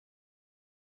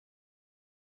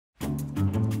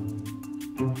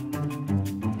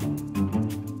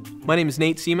My name is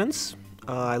Nate Seamons.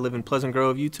 I live in Pleasant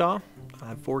Grove, Utah. I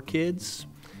have 4 kids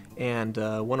and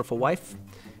a wonderful wife,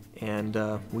 and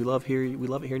we love it here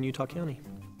in Utah County.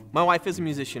 My wife is a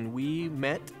musician. We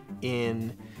met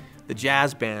in the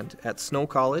jazz band at Snow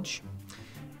College,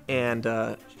 and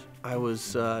she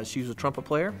was a trumpet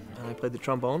player, and I played the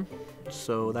trombone,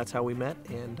 so that's how we met,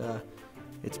 and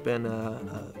it's been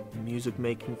a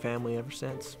music-making family ever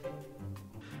since.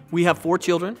 We have 4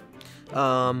 children.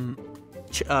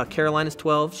 Caroline is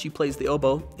 12. She plays the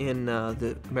oboe in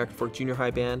the American Folk Junior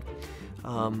High Band.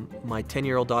 My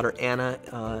 10-year-old daughter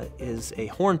Anna is a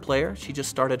horn player. She just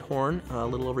started horn a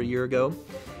little over a year ago.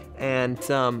 And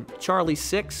Charlie's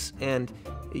 6, and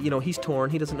he's torn.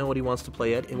 He doesn't know what he wants to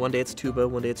play yet. And one day it's tuba,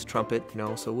 one day it's trumpet.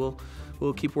 So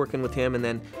we'll keep working with him.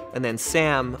 And then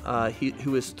Sam,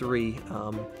 who is 3,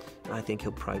 I think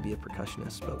he'll probably be a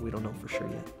percussionist, but we don't know for sure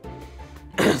yet.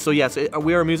 So yes,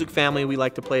 we are a music family. We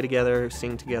like to play together,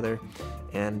 sing together,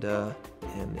 and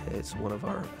it's one of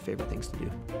our favorite things to do.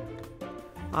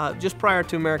 Just prior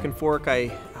to American Fork,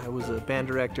 I was a band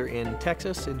director in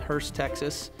Texas, in Hurst,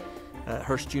 Texas,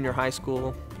 Hurst Junior High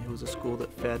School. It was a school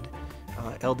that fed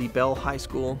L.D. Bell High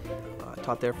School. I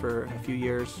taught there for a few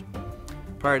years.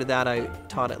 Prior to that, I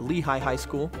taught at Lehigh High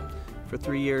School for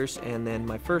 3 years, and then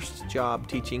my first job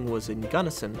teaching was in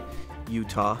Gunnison,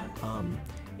 Utah.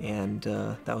 And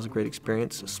that was a great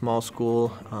experience. A small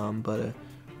school, but a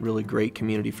really great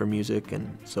community for music,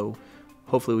 and so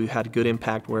hopefully we've had a good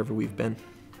impact wherever we've been.